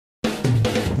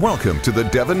Welcome to the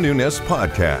Devin Nunes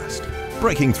Podcast,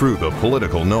 breaking through the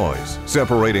political noise,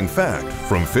 separating fact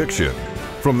from fiction.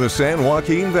 From the San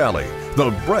Joaquin Valley,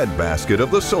 the breadbasket of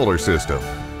the solar system,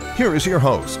 here is your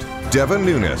host, Devin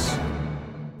Nunes.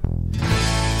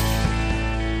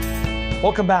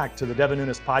 Welcome back to the Devin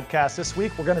Nunes Podcast. This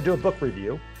week, we're going to do a book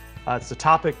review. It's a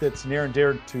topic that's near and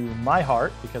dear to my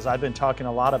heart because I've been talking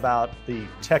a lot about the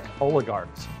tech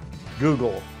oligarchs,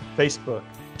 Google, Facebook,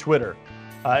 Twitter.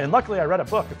 And luckily, I read a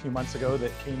book a few months ago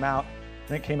that came out, I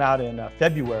think it came out in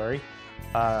February,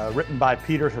 written by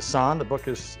Peter Hassan. The book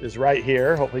is right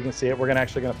here. Hopefully you can see it. We're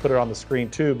actually going to put it on the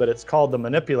screen too, but it's called The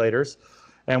Manipulators.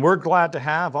 And we're glad to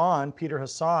have on Peter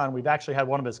Hassan. We've actually had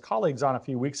one of his colleagues on a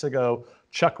few weeks ago,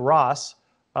 Chuck Ross,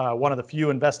 one of the few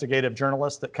investigative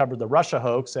journalists that covered the Russia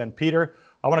hoax. And Peter,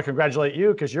 I want to congratulate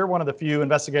you because you're one of the few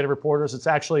investigative reporters that's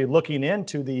actually looking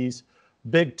into these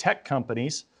big tech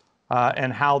companies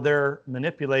and how they're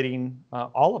manipulating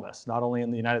all of us, not only in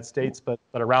the United States, but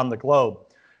around the globe.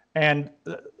 And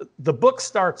the book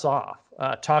starts off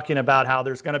talking about how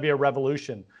there's going to be a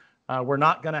revolution. We're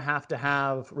not going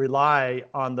to rely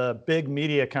on the big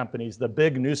media companies, the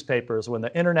big newspapers. When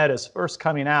the internet is first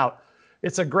coming out,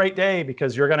 it's a great day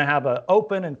because you're going to have an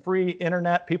open and free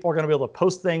internet. People are going to be able to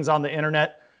post things on the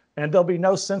internet, and there'll be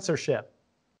no censorship.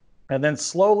 And then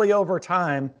slowly over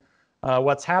time,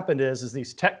 what's happened is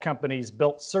these tech companies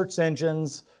built search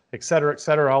engines, et cetera, et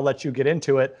cetera. I'll let you get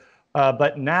into it.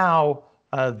 But now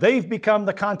they've become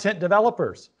the content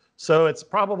developers. So it's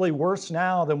probably worse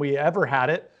now than we ever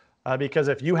had it because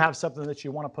if you have something that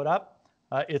you want to put up,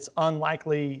 it's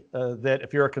unlikely that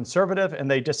if you're a conservative and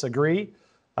they disagree,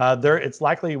 it's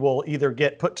likely will either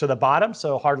get put to the bottom,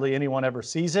 so hardly anyone ever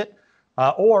sees it,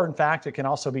 or in fact, it can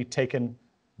also be taken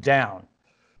down.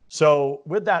 So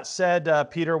with that said,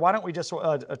 Peter, why don't we just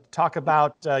talk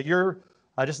about your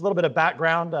just a little bit of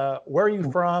background. Where are you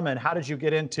from and how did you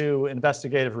get into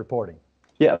investigative reporting?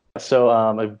 Yeah, so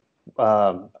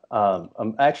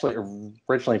I'm actually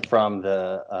originally from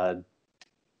the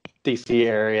DC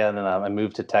area, and then I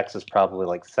moved to Texas probably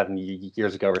like 7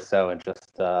 years ago or so, and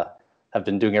just have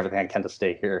been doing everything I can to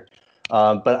stay here.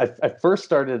 But I first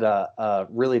started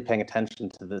really paying attention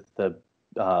to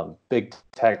the big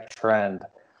tech trend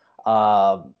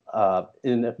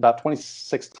in about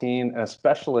 2016, and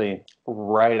especially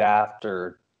right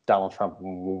after Donald Trump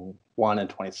won in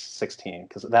 2016,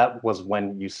 because that was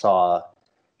when you saw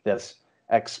this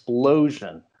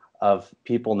explosion of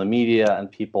people in the media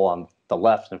and people on the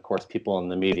left, and of course people in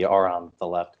the media are on the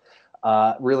left,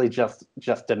 really just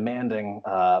demanding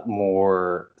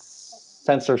more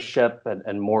censorship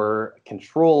and more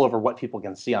control over what people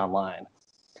can see online.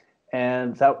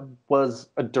 And that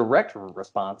was a direct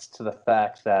response to the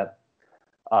fact that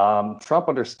Trump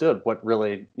understood what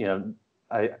really, no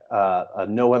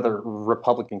other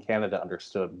Republican candidate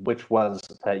understood, which was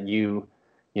that you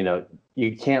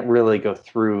can't really go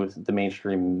through the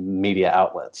mainstream media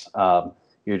outlets.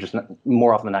 You're just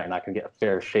more often than not, you're not going to get a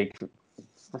fair shake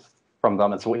from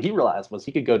them. And so what he realized was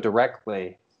he could go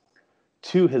directly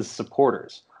to his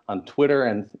supporters on Twitter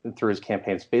and through his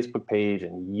campaign's Facebook page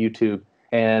and YouTube.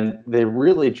 And they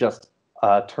really just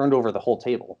turned over the whole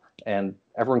table, and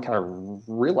everyone kind of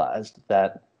realized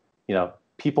that,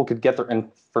 people could get their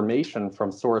information from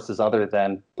sources other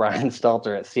than Brian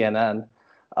Stelter at CNN,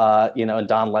 and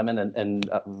Don Lemon and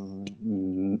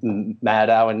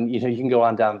Maddow, and you can go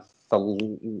on down the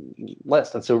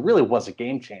list. And so it really was a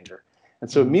game changer. And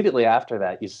so immediately after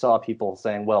that, you saw people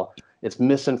saying, well, it's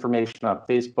misinformation on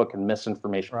Facebook and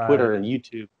misinformation on Twitter and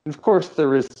YouTube. And of course,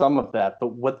 there is some of that, but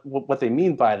what they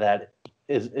mean by that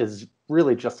is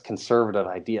really just conservative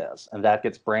ideas, and that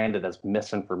gets branded as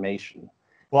misinformation.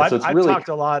 Well, I've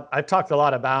talked a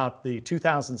lot about the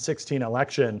 2016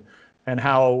 election and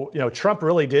how Trump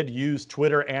really did use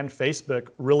Twitter and Facebook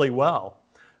really well,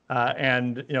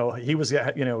 and he was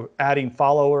adding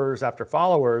followers after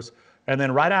followers, and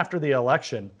then right after the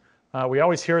election. We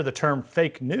always hear the term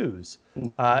fake news.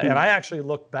 And I actually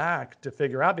looked back to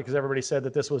figure out, because everybody said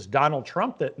that this was Donald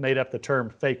Trump that made up the term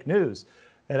fake news.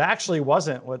 It actually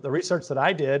wasn't. With the research that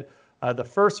I did, the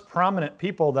first prominent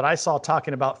people that I saw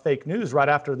talking about fake news right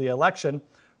after the election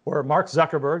were Mark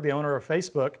Zuckerberg, the owner of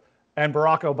Facebook, and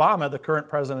Barack Obama, the current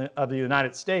president of the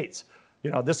United States.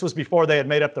 This was before they had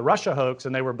made up the Russia hoax,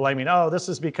 and they were blaming, this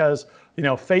is because,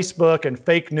 Facebook and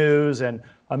fake news and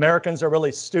Americans are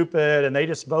really stupid, and they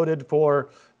just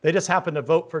happened to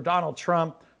vote for Donald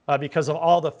Trump because of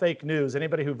all the fake news.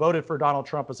 Anybody who voted for Donald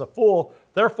Trump is a fool.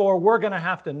 Therefore, we're going to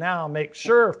have to now make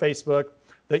sure, Facebook,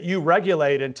 that you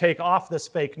regulate and take off this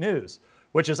fake news,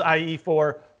 which is i.e.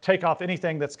 for take off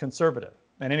anything that's conservative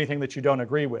and anything that you don't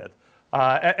agree with.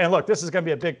 And look, this is going to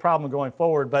be a big problem going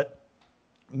forward, but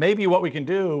maybe what we can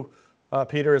do,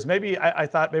 Peter, is maybe I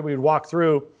thought maybe we'd walk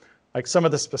through like some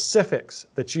of the specifics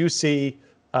that you see,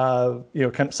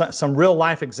 some real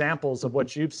life examples of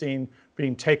what you've seen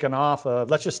being taken off of.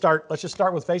 Let's just start with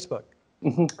Facebook.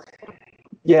 Mm-hmm.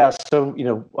 Yeah. So,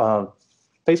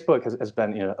 Facebook has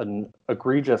been, an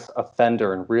egregious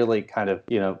offender and really kind of,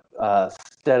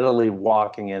 steadily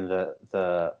walking in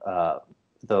the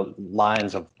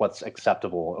lines of what's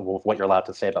acceptable, of what you're allowed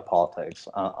to say about politics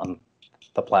on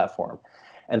the platform.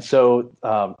 And so,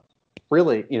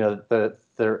 really, the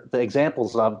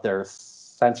examples of their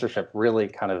censorship really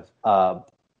kind of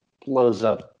blows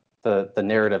up the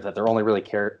narrative that they only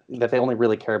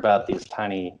really care about these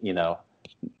tiny,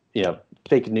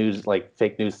 fake news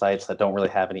sites that don't really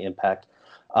have any impact.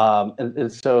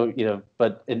 And so,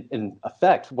 but in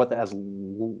effect, what that has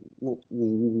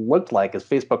looked like is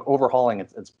Facebook overhauling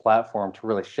its platform to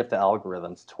really shift the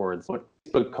algorithms towards what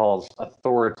Facebook calls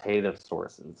authoritative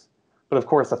sources. But of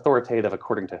course, authoritative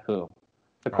according to whom?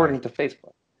 According to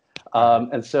Facebook.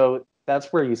 And so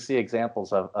that's where you see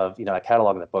examples of I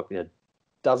catalog in the book,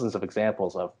 dozens of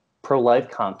examples of pro-life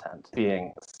content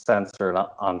being censored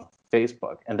on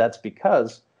Facebook. And that's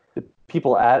because the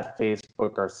people at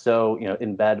Facebook are so,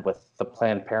 in bed with the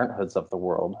Planned Parenthoods of the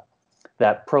world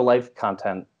that pro-life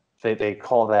content, they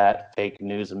call that fake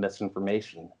news and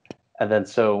misinformation. And then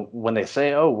so when they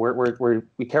say, oh,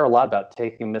 we care a lot about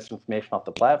taking misinformation off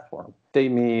the platform, they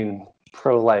mean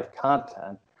pro-life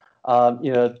content.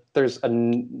 There's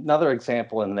another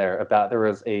example in there there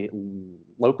was a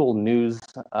local news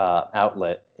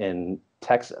outlet in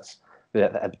Texas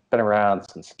that had been around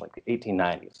since like the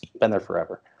 1890s, been there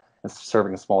forever, and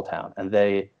serving a small town. And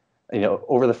they,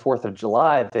 over the 4th of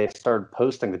July, they started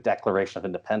posting the Declaration of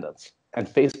Independence. And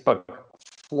Facebook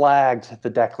flagged the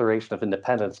Declaration of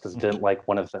Independence because it didn't like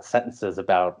one of the sentences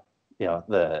about,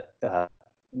 the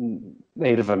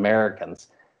Native Americans.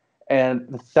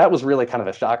 And that was really kind of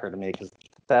a shocker to me, because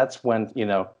that's when,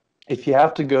 if you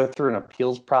have to go through an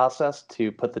appeals process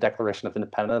to put the Declaration of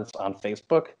Independence on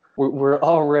Facebook, we're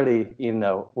already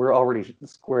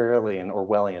squarely in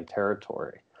Orwellian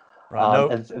territory.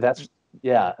 Right. And that's,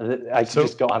 I can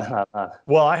just go on and on.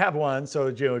 Well, I have one.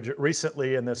 So,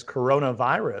 recently in this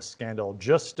coronavirus scandal,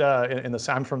 just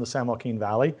I'm from the San Joaquin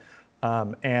Valley,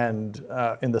 and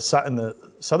in the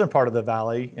southern part of the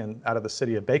valley, and out of the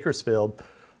city of Bakersfield,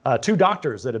 2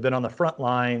 doctors that have been on the front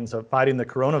lines of fighting the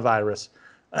coronavirus,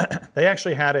 they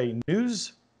actually had a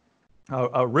news,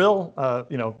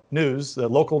 news, the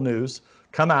local news,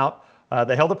 come out.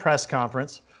 They held a press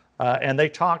conference, and they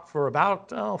talked for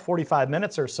about 45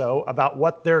 minutes or so about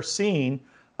what they're seeing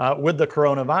with the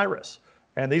coronavirus.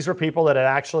 And these were people that had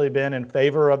actually been in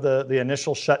favor of the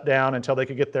initial shutdown until they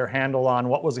could get their handle on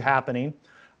what was happening.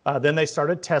 Then they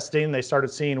started testing. They started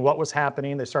seeing what was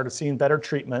happening. They started seeing better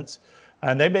treatments.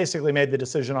 And they basically made the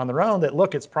decision on their own that,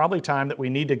 look, it's probably time that we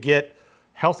need to get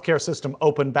healthcare system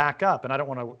open back up. And I don't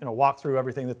want to walk through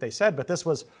everything that they said, but this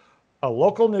was a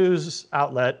local news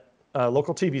outlet, a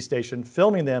local TV station,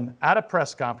 filming them at a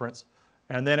press conference.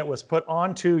 And then it was put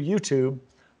onto YouTube.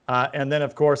 And then,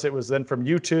 of course, it was then from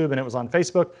YouTube and it was on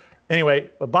Facebook. Anyway,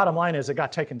 the bottom line is it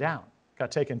got taken down.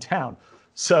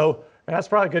 So and that's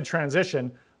probably a good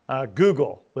transition.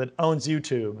 Google, that owns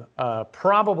YouTube,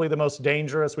 probably the most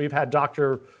dangerous. We've had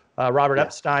Dr. Robert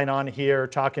Epstein on here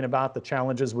talking about the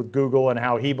challenges with Google and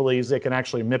how he believes they can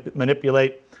actually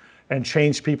manipulate and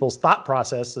change people's thought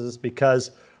processes,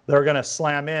 because they're going to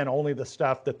slam in only the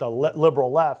stuff that the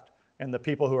liberal left and the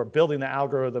people who are building the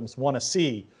algorithms want to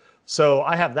see. So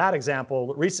I have that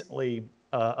example recently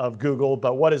of Google,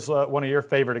 but what is one of your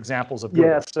favorite examples of Google?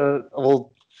 Yeah, so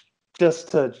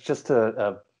just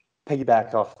to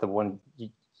piggyback off the one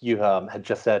you had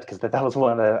just said, because that was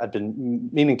one that I've been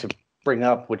meaning to bring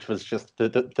up, which was just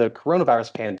the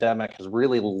coronavirus pandemic has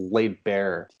really laid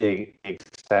bare the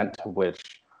extent to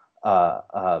which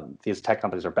these tech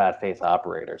companies are bad faith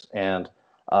operators. And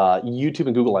YouTube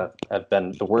and Google have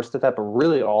been the worst at that, but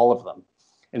really all of them.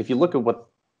 And if you look at what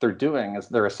they're doing, is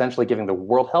they're essentially giving the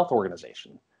World Health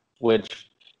Organization, which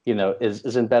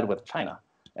is in bed with China,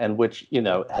 and which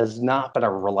has not been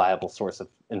a reliable source of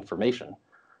information.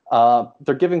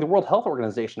 They're giving the World Health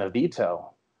Organization a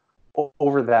veto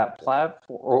over that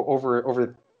platform, or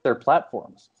over their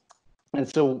platforms. And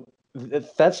so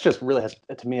that's just really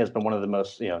to me has been one of the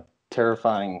most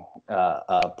terrifying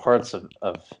parts of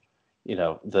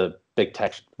the big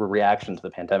tech reaction to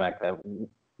the pandemic that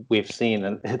we've seen.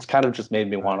 And it's kind of just made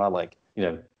me want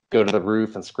to go to the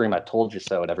roof and scream, "I told you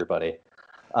so" at everybody.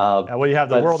 Well, you have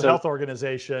the World Health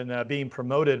Organization being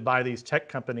promoted by these tech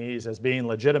companies as being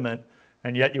legitimate,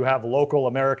 and yet you have local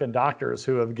American doctors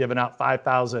who have given out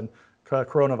 5,000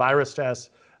 coronavirus tests,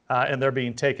 and they're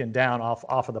being taken down off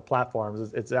of the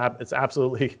platforms. It's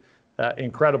absolutely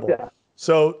incredible. Yeah.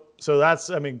 So that's,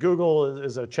 I mean, Google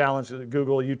is a challenge.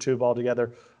 Google, YouTube,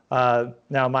 altogether.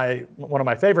 Now, one of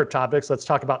my favorite topics. Let's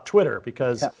talk about Twitter,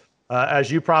 because as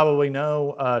you probably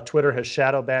know, Twitter has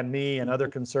shadow banned me and other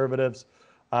conservatives.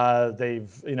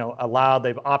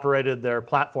 They've operated their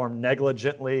platform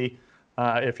negligently.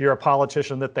 If you're a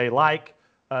politician that they like,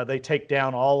 they take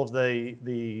down all of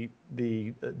the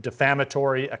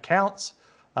defamatory accounts.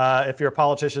 If you're a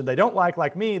politician they don't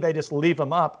like me, they just leave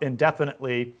them up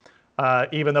indefinitely,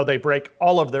 even though they break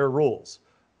all of their rules.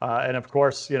 And of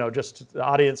course, just the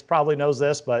audience probably knows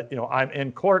this, but I'm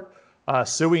in court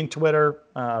suing Twitter.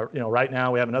 Right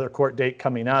now we have another court date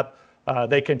coming up.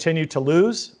 They continue to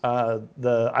lose.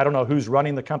 I don't know who's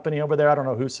running the company over there. I don't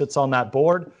know who sits on that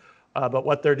board. But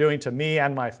what they're doing to me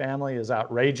and my family is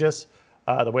outrageous.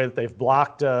 The way that they've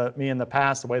blocked me in the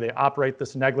past, the way they operate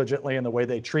this negligently, and the way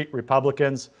they treat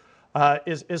Republicans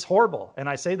is horrible. And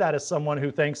I say that as someone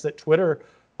who thinks that Twitter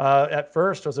at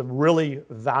first was a really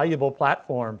valuable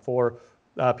platform for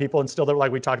people, and still,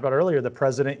 like we talked about earlier, the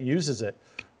president uses it.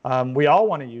 We all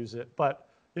want to use it, but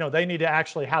they need to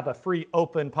actually have a free,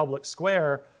 open public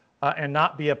square and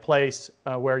not be a place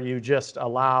where you just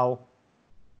allow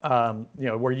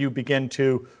where you begin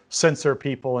to censor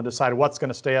people and decide what's going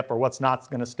to stay up or what's not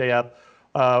going to stay up.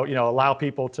 Allow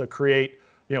people to create,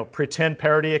 pretend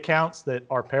parody accounts that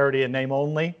are parody in name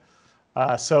only.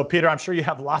 So, Peter, I'm sure you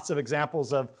have lots of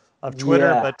examples of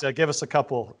Twitter, but give us a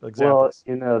couple examples.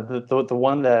 Well, the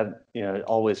one that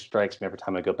always strikes me every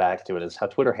time I go back to it is how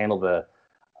Twitter handled the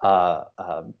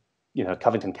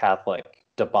Covington Catholic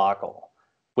debacle,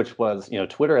 which was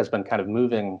Twitter has been kind of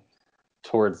moving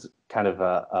towards kind of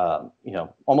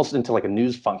almost into like a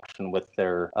news function with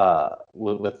their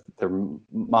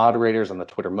moderators on the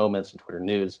Twitter Moments and Twitter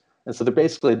News. And so they're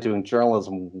basically doing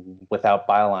journalism without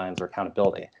bylines or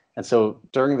accountability. And so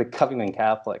during the Covington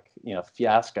Catholic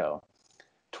fiasco,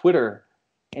 Twitter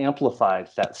amplified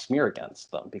that smear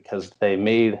against them because they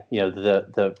made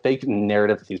the fake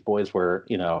narrative that these boys were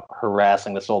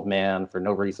harassing this old man for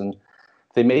no reason.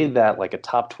 They made that like a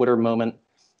top Twitter moment.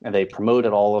 And they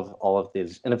promoted all of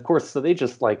these, and of course, so they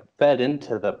just like fed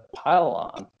into the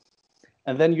pile-on.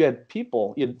 And then you had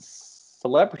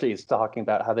celebrities talking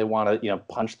about how they want to,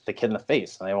 punch the kid in the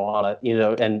face, and they want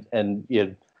to, and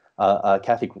you had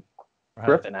Kathy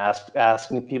Griffin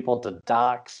asking people to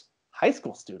dox high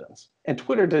school students, and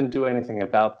Twitter didn't do anything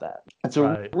about that. And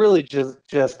so really, just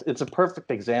it's a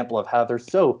perfect example of how they're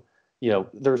so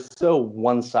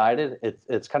one-sided.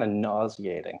 It's kind of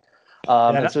nauseating.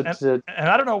 And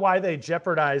I don't know why they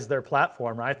jeopardize their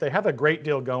platform, right? They have a great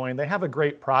deal going. They have a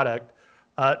great product.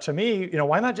 To me,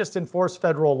 why not just enforce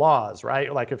federal laws,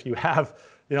 right? Like if you have,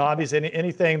 obviously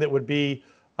anything that would be,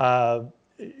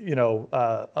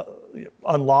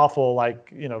 unlawful,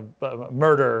 like,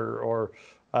 murder or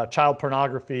child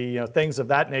pornography, things of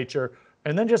that nature,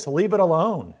 and then just leave it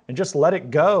alone and just let it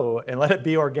go and let it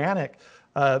be organic.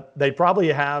 They probably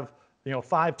have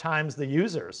 5 times the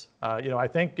users. I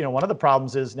think, one of the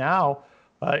problems is now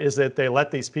is that they let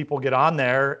these people get on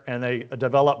there and they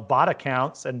develop bot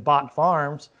accounts and bot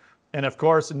farms. And of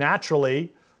course,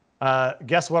 naturally,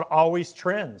 guess what always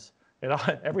trends?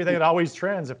 Everything that always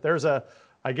trends. If there's I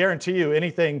guarantee you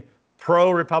anything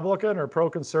pro-Republican or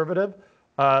pro-conservative,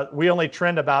 we only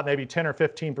trend about maybe 10 or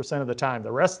 15% of the time.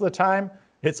 The rest of the time,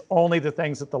 it's only the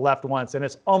things that the left wants. And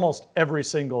it's almost every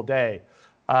single day.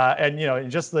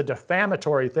 And just the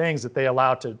defamatory things that they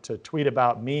allow to tweet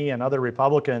about me and other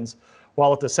Republicans,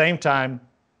 while at the same time,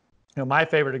 my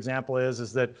favorite example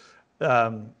is that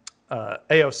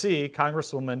AOC,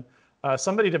 Congresswoman,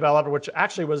 somebody developed, which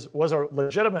actually was a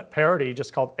legitimate parody,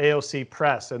 just called AOC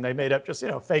Press, and they made up just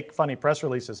fake funny press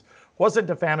releases. Wasn't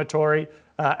defamatory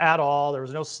at all. There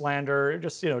was no slander.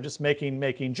 Just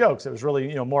making jokes. It was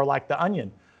really more like The Onion.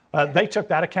 They took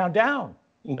that account down.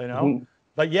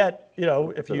 But yet,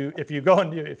 if you go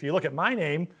and if you look at my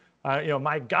name,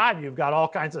 my God, you've got all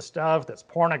kinds of stuff that's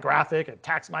pornographic. It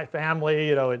attacks my family.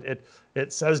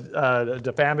 It says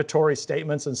defamatory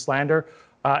statements and slander.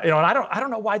 And I don't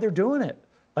know why they're doing it.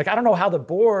 Like, I don't know how the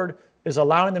board is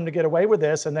allowing them to get away with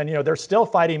this. And then they're still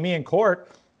fighting me in court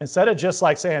instead of just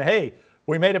like saying, hey,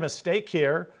 we made a mistake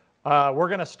here. We're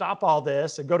going to stop all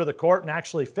this and go to the court and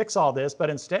actually fix all this. But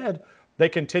instead, they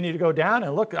continue to go down.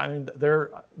 And look, I mean,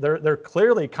 they're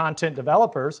clearly content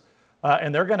developers,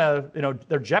 and they're going to,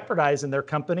 they're jeopardizing their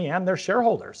company and their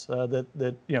shareholders.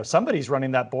 That somebody's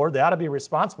running that board. They ought to be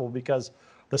responsible because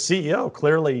the CEO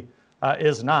clearly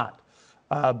is not.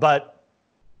 But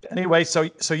Anyway, so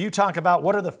you talk about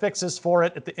what are the fixes for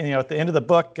it at the end of the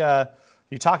book.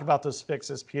 You talk about those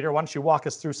fixes, Peter. Why don't you walk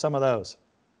us through some of those?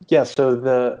 Yeah. So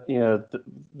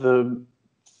the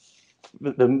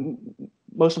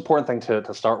most important thing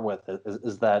to start with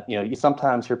is that you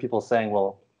sometimes hear people saying,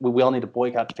 well, we all need to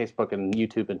boycott Facebook and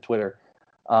YouTube and Twitter,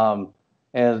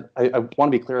 and I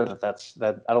want to be clear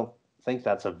that I don't think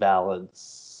that's a valid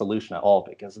solution at all,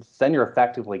 because then you're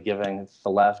effectively giving the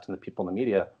left and the people in the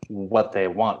media what they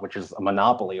want, which is a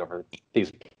monopoly over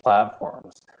these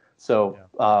platforms. So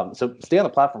so stay on the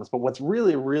platforms. But what's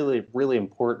really, really, really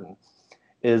important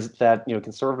is that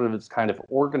conservatives kind of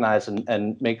organize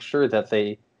and make sure that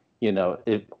they,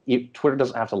 if Twitter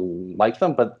doesn't have to like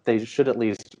them, but they should at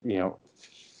least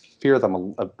fear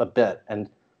them a bit, and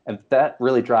that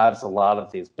really drives a lot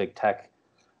of these big tech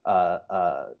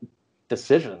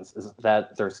decisions, is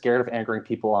that they're scared of angering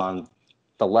people on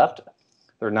the left.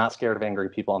 They're not scared of angering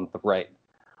people on the right.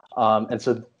 And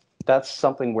so that's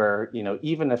something where,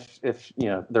 even if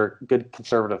there are good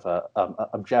conservative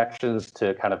objections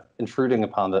to kind of intruding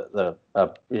upon the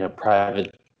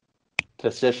private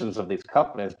decisions of these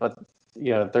companies, but,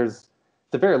 there's,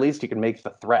 at the very least, you can make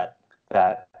the threat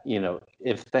that,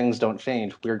 if things don't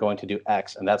change, we're going to do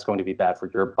X, and that's going to be bad for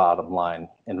your bottom line.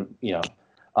 And,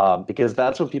 because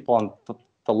that's what people on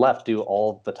the left do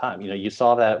all the time. You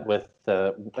saw that with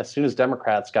as soon as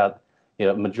Democrats got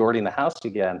majority in the House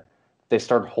again, they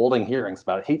started holding hearings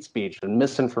about hate speech and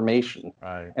misinformation.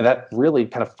 Right. And that really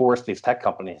kind of forced these tech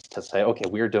companies to say, okay,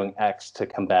 we're doing X to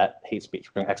combat hate speech.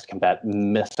 We're doing X to combat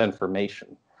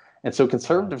misinformation. And so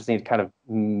conservatives need to kind of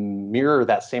mirror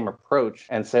that same approach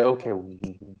and say, okay,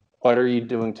 what are you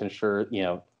doing to ensure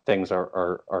things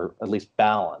are at least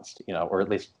balanced, or at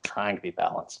least trying to be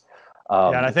balanced.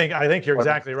 And I think you're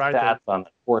exactly right. That's on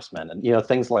enforcement and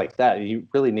things like that. You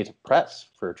really need to press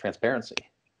for transparency.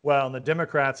 Well, and the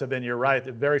Democrats have been, you're right,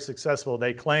 they're very successful.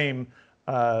 They claim,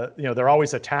 they're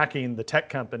always attacking the tech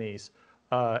companies,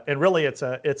 and really it's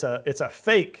a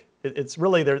fake. It's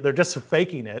really they're just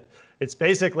faking it. It's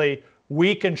basically,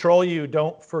 we control you.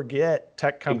 Don't forget,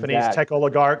 tech companies, exactly. Tech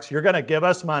oligarchs. You're going to give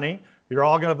us money. You're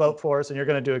all going to vote for us, and you're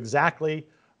going to do exactly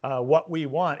what we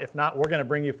want. If not, we're going to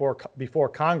bring you before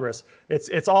Congress.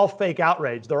 It's all fake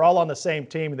outrage. They're all on the same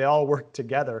team. They all work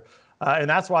together, and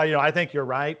that's why I think you're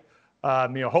right.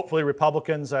 Hopefully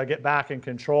Republicans get back in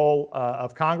control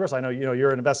of Congress. I know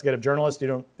you're an investigative journalist. You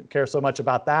don't care so much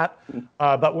about that,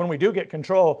 but when we do get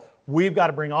control, we've got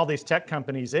to bring all these tech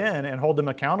companies in and hold them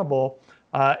accountable,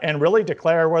 and really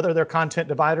declare whether they're content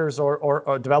dividers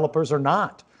or developers or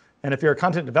not. And if you're a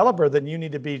content developer, then you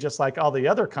need to be just like all the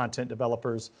other content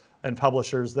developers and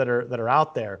publishers that are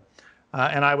out there.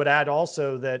 And I would add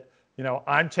also that,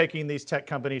 I'm taking these tech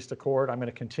companies to court. I'm going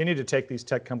to continue to take these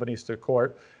tech companies to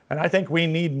court. And I think we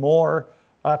need more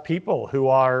people who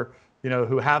are,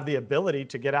 who have the ability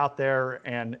to get out there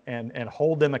and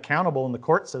hold them accountable in the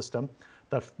court system.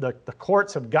 The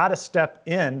courts have got to step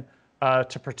in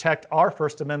to protect our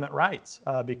First Amendment rights,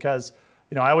 because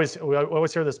we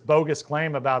always hear this bogus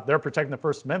claim about they're protecting the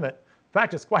First Amendment. In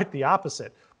fact, it's quite the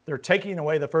opposite. They're taking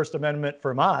away the First Amendment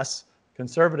from us,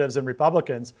 conservatives and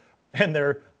Republicans, and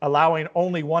they're allowing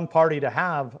only one party to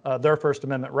have their First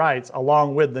Amendment rights,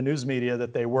 along with the news media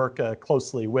that they work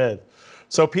closely with.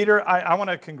 So, Peter, I want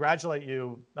to congratulate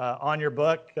you on your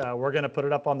book. We're going to put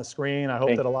it up on the screen. I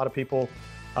hope that a lot of people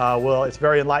will. It's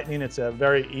very enlightening. It's a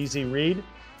very easy read.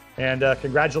 And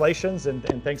congratulations, and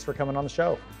thanks for coming on the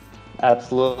show.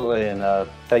 Absolutely, and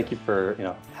thank you for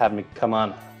having me come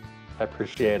on. I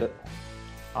appreciate it.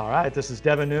 All right, this is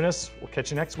Devin Nunes. We'll catch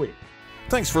you next week.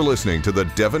 Thanks for listening to the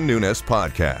Devin Nunes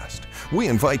Podcast. We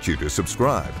invite you to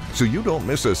subscribe so you don't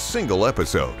miss a single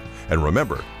episode. And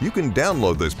remember, you can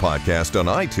download this podcast on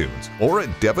iTunes or at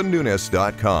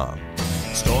devinnunes.com.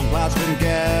 Storm clouds been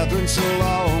gathering so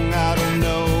long, I don't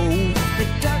know. The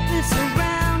darkness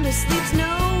around us leaves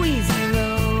no easy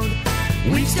road.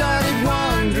 We've started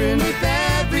wondering if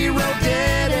every road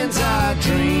dead ends our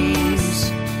dreams.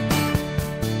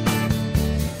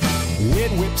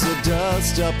 Wind whips the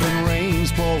dust up and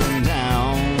rain's pouring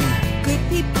down. Good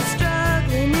people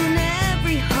struggling in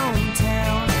every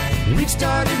hometown. We've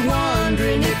started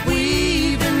wondering if we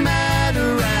even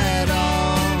matter at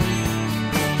all.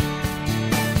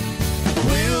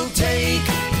 We'll take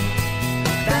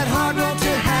that hard road to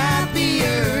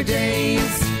happier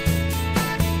days,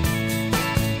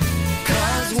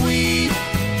 'cause we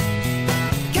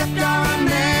kept our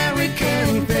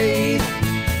American faith.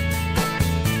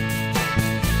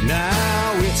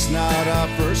 Now it's not our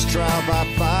first trial by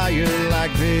fire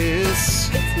like this.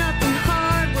 It's nothing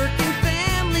hard working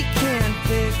family can't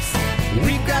fix.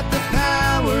 We've got the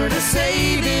power to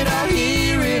save it all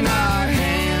here in our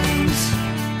hands.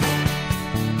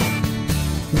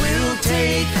 We'll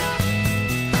take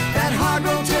that hard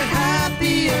road to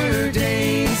happier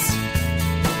days.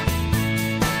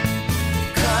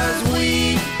 'Cause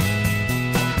we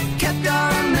kept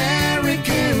our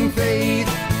American faith.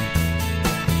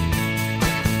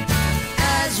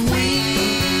 As we,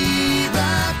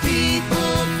 the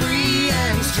people, free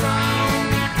and strong,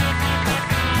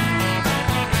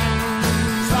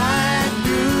 fight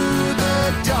through the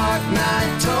dark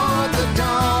night toward the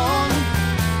dawn.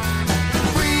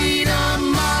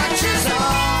 Freedom marches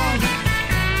on.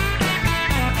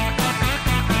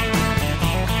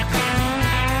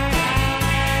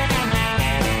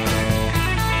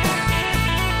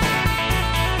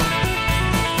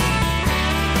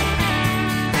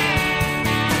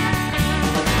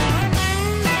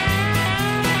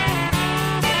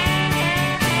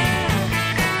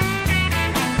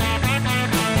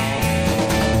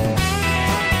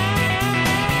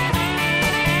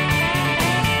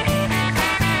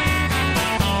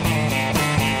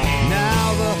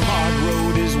 Now the hard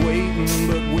road is waiting,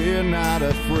 but we're not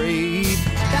afraid.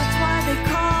 That's why they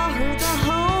call her the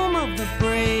home of the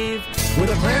brave. With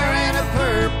a prayer and a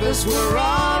purpose, we're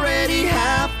already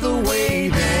half the way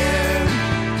there.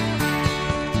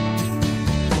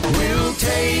 We'll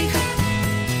take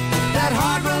that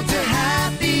hard road to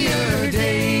happier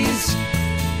days.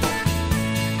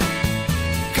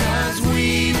 'Cause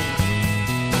we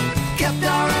kept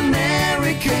our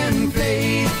American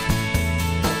faith.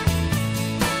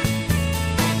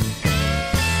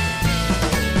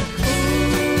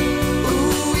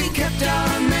 Ooh, we kept our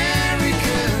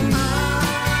American.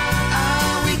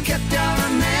 We kept our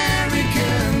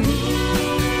American.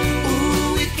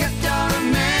 Ooh, we kept our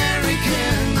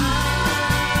American.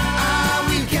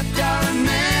 We kept our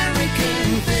American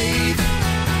faith.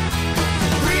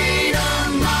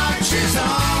 Freedom marches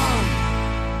on.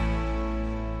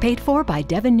 Paid for by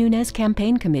Devin Nunes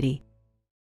Campaign Committee.